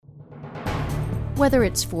Whether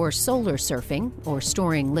it's for solar surfing or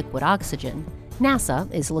storing liquid oxygen,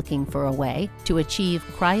 NASA is looking for a way to achieve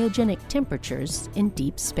cryogenic temperatures in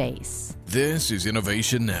deep space. This is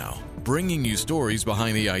Innovation Now, bringing you stories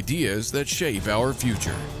behind the ideas that shape our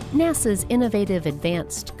future. NASA's Innovative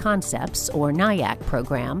Advanced Concepts, or NIAC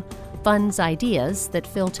program, funds ideas that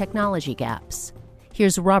fill technology gaps.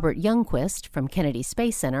 Here's Robert Youngquist from Kennedy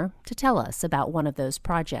Space Center to tell us about one of those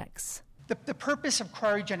projects. The purpose of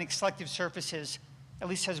cryogenic selective surfaces, at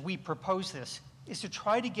least as we propose this, is to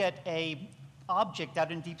try to get an object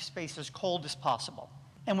out in deep space as cold as possible.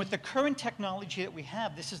 And with the current technology that we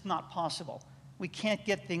have, this is not possible. We can't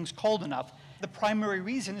get things cold enough. The primary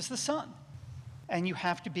reason is the sun. And you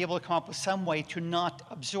have to be able to come up with some way to not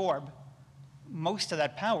absorb most of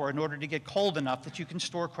that power in order to get cold enough that you can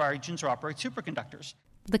store cryogens or operate superconductors.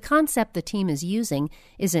 The concept the team is using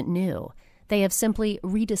isn't new. They have simply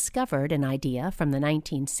rediscovered an idea from the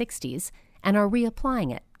 1960s and are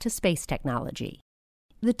reapplying it to space technology.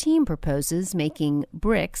 The team proposes making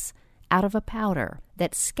bricks out of a powder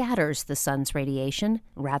that scatters the sun's radiation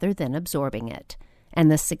rather than absorbing it.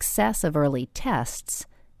 And the success of early tests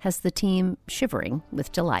has the team shivering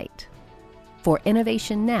with delight. For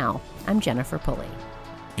Innovation Now, I'm Jennifer Pulley.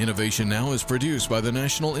 Innovation Now is produced by the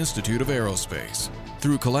National Institute of Aerospace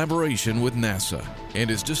through collaboration with NASA and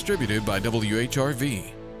is distributed by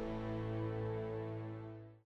WHRV.